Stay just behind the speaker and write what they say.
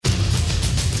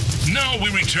Now we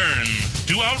return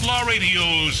to Outlaw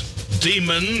Radio's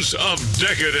Demons of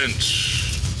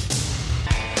Decadence.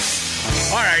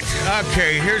 All right,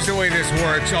 okay, here's the way this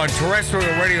works. On terrestrial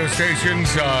radio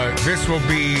stations, this will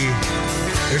be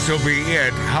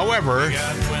it. However,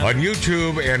 on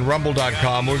YouTube and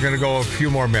Rumble.com, we're going to go a few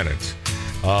more minutes.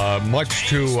 Much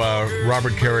to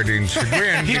Robert Carradine's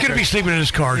chagrin. He's going to be sleeping in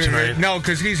his car tonight. No,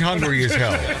 because he's hungry as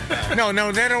hell.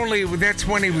 No, that's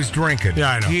when he was drinking.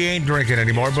 Yeah, I know. He ain't drinking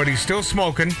anymore, but he's still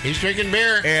smoking. He's drinking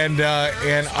beer. And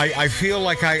I feel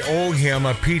like I owe him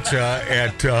a pizza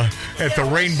at the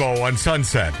Rainbow on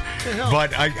Sunset.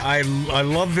 But I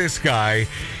love this guy.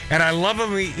 And I love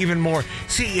him even more.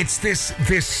 See, it's this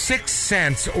sixth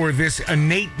sense or this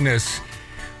innateness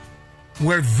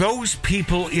where those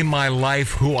people in my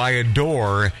life who I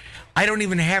adore, I don't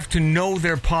even have to know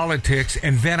their politics,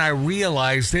 and then I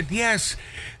realize that, yes,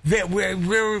 that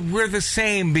we're the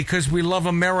same because we love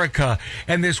America,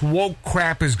 and this woke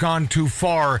crap has gone too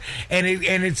far. And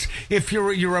it's if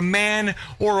you're a man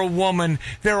or a woman,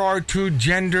 there are two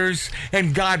genders,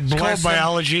 and God bless them.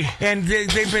 Biology. And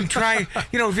they've been trying,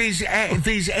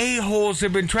 these a-holes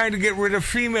have been trying to get rid of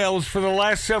females for the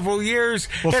last several years.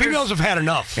 Well, females have had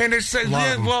enough. And it's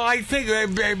well, I think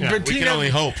Bettina, we can only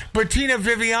hope. Bettina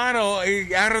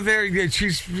Viviano out of there,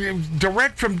 she's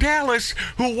direct from Dallas,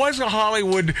 who was a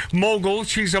Hollywood mogul.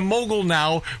 She's a mogul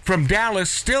now from Dallas,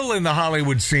 still in the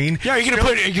Hollywood scene. Yeah, you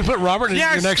can put Robert in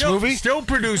your next movie? Still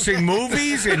producing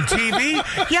movies and TV.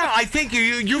 Yeah, I think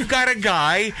you've got a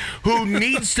guy who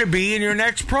needs to be in your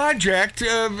next project,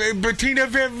 Bettina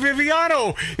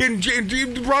Viviano in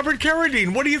Robert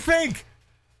Carradine. What do you think?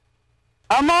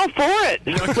 I'm all for it.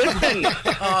 Listen.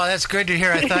 Oh, that's good to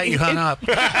hear. I thought you hung up.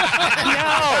 No.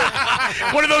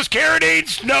 One of those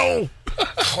Carradines? No.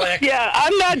 Click. Yeah,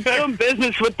 I'm not doing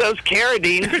business with those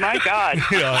Carradines. My God.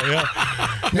 Yeah.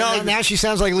 No, now she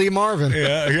sounds like Lee Marvin.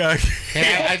 Yeah. Yeah,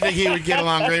 I think he would get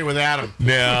along great with Adam.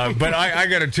 Yeah, but I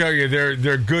got to tell you,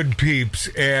 they're good peeps.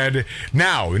 And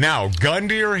now, gun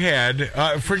to your head.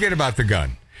 Forget about the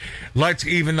gun.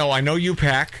 Even though I know you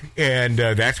pack, and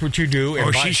that's what you do.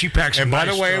 And she packs. And by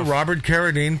nice the way, stuff. Robert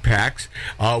Carradine packs.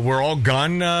 We're all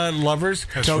gun lovers.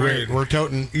 That's right. We're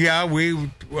toting. Yeah, we're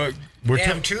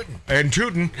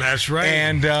tootin'. That's right.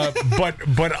 And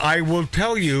but I will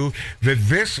tell you that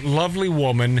this lovely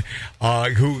woman,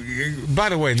 who, by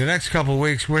the way, in the next couple of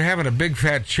weeks we're having a big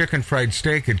fat chicken fried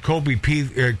steak at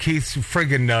Keith's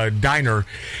friggin' diner,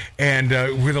 and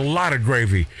with a lot of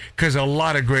gravy, because a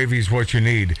lot of gravy is what you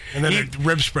need. And then a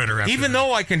rib spreader. Even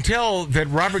though I can tell that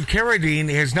Robert Carradine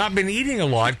has not been eating a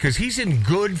lot because he's in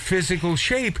good physical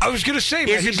shape. I was going to say,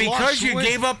 is it because you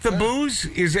gave up the booze?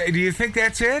 Do you think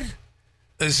that's it?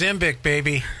 A Zimbic,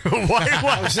 baby. What?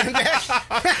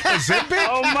 Zimbic?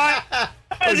 Oh, my.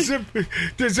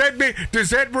 Does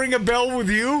that ring a bell with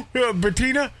you,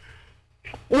 Bettina?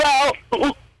 Well,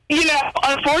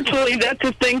 unfortunately, that's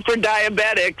a thing for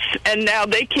diabetics, and now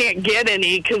they can't get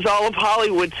any because all of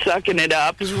Hollywood's sucking it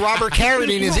up. Because Robert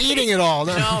Carradine is eating it all.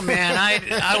 No, man,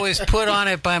 I was put on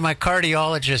it by my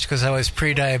cardiologist because I was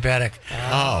pre-diabetic.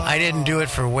 Oh. I didn't do it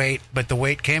for weight, but the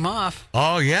weight came off.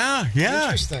 Oh, yeah.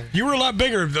 Interesting. You were a lot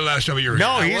bigger the last time you were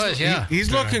here.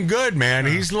 He's looking good, man.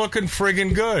 He's looking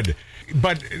friggin' good.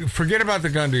 But forget about the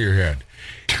gun to your head.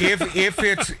 If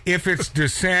it's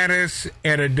DeSantis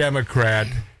and a Democrat,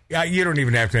 you don't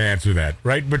even have to answer that,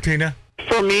 right, Bettina?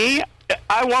 For me,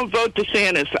 I won't vote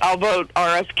DeSantis. I'll vote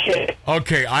RFK.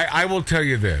 Okay, I will tell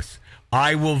you this.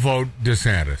 I will vote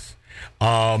DeSantis.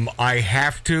 I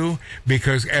have to,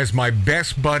 because as my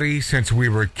best buddy since we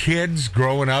were kids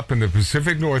growing up in the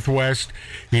Pacific Northwest,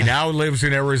 he now lives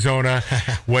in Arizona.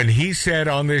 When he said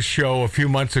on this show a few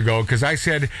months ago, because I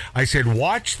said,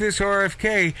 watch this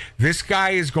RFK. This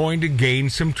guy is going to gain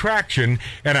some traction,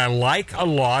 and I like a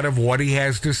lot of what he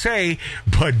has to say.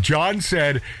 But John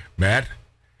said, Matt,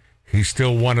 he's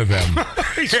still one of them.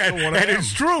 And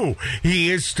it's true.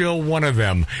 He is still one of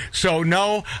them. So,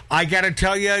 no, I got to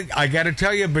tell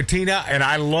you, Bettina, and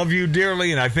I love you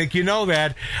dearly, and I think you know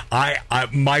that.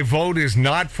 My vote is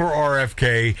not for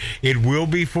RFK. It will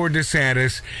be for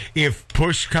DeSantis if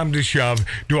push come to shove.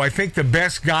 Do I think the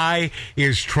best guy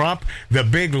is Trump, the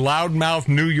big loudmouth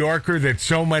New Yorker that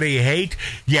so many hate?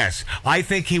 Yes, I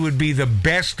think he would be the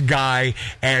best guy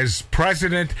as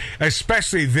president,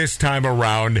 especially this time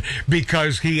around,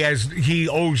 because he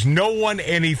owes no one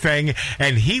anything,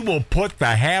 and he will put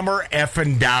the hammer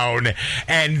effing down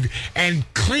and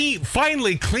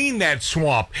finally clean that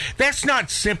swamp. That's not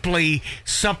simply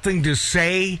something to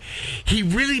say. He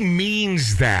really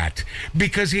means that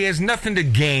because he has nothing to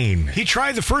gain. He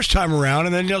tried the first time around,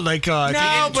 and then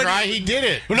He did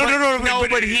it.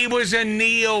 But he was a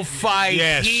neophyte.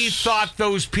 Yes. He thought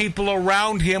those people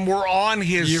around him were on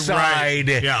his side.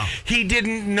 Right. Yeah. He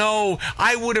didn't know.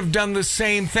 I would have done the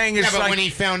same thing. Yeah, but when he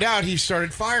found out, he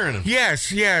started firing him.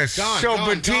 Yes. Gone,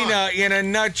 Bettina, in a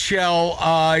nutshell,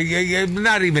 I'm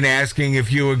not even asking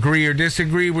if you agree or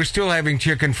disagree. We're still having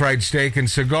chicken fried steak and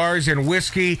cigars and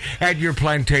whiskey at your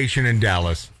plantation in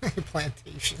Dallas.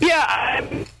 Plantation.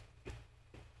 Yeah,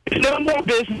 no more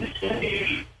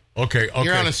business. Okay.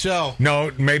 You're on a cell.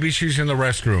 No, maybe she's in the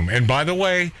restroom. And by the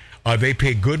way, they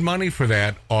pay good money for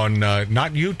that on not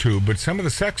YouTube, but some of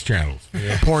the sex channels.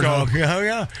 Yeah. Pornhub.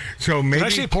 Yeah. So maybe. Did I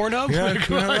say Pornhub? Yeah,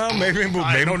 maybe.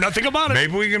 I know nothing about it.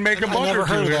 Maybe we can make a buck. I never or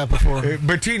heard two. of that before.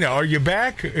 Bettina, are you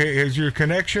back? Has your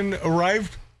connection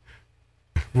arrived?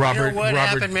 Robert, You know what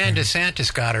happened, man?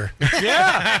 DeSantis got her.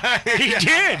 Yeah, he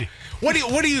did. What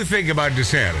do you think about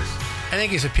DeSantis? I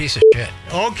think he's a piece of shit.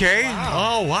 Okay.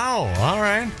 Wow. Oh wow. All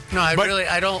right. No,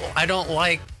 I don't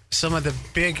like some of the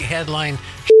big headline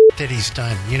that he's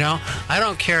done. You know, I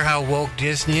don't care how woke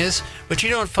Disney is, but you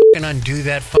don't fucking undo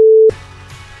that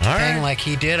All thing right. like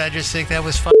he did. I just think that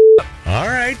was All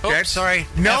right. Oh, sorry.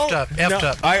 No. Effed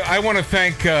up. I want to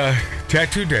thank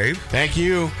Tattoo Dave. Thank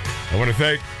you. I want to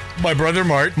thank my brother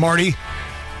Marty,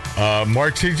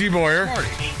 Mark C.G. Boyer.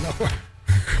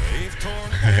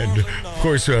 And, of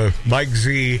course, Mike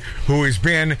Z, who has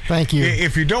been... Thank you.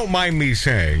 If you don't mind me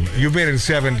saying, you've been in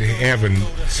seventh heaven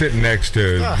sitting next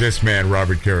to this man,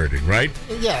 Robert Carradine, right?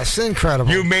 Yes,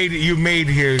 incredible. You made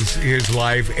his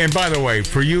life. And by the way,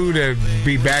 for you to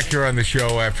be back here on the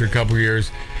show after a couple of years,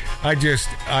 I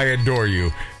adore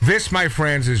you. This, my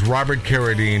friends, is Robert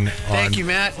Carradine Thank you,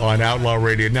 Matt. on Outlaw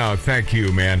Radio. No, thank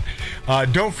you, man.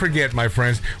 Don't forget, my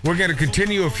friends, we're going to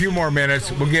continue a few more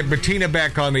minutes. We'll get Bettina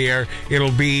back on the air.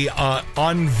 It'll be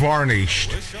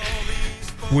unvarnished,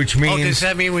 which means... does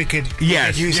that mean we could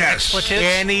use expletives?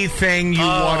 Anything you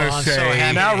want to I'm say. so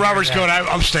happy. Now Robert's going.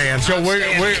 I'm staying. So we're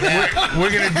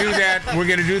going to do that. We're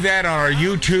going to do that on our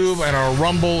YouTube and our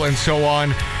Rumble and so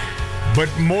on. But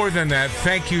more than that,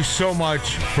 thank you so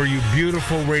much for you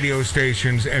beautiful radio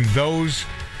stations and those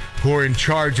who are in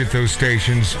charge at those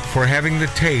stations for having the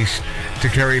taste to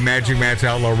carry Magic Matt's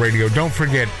Outlaw Radio. Don't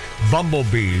forget,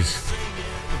 bumblebees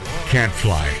can't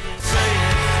fly.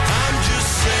 I'm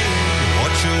just saying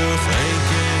what you're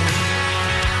thinking.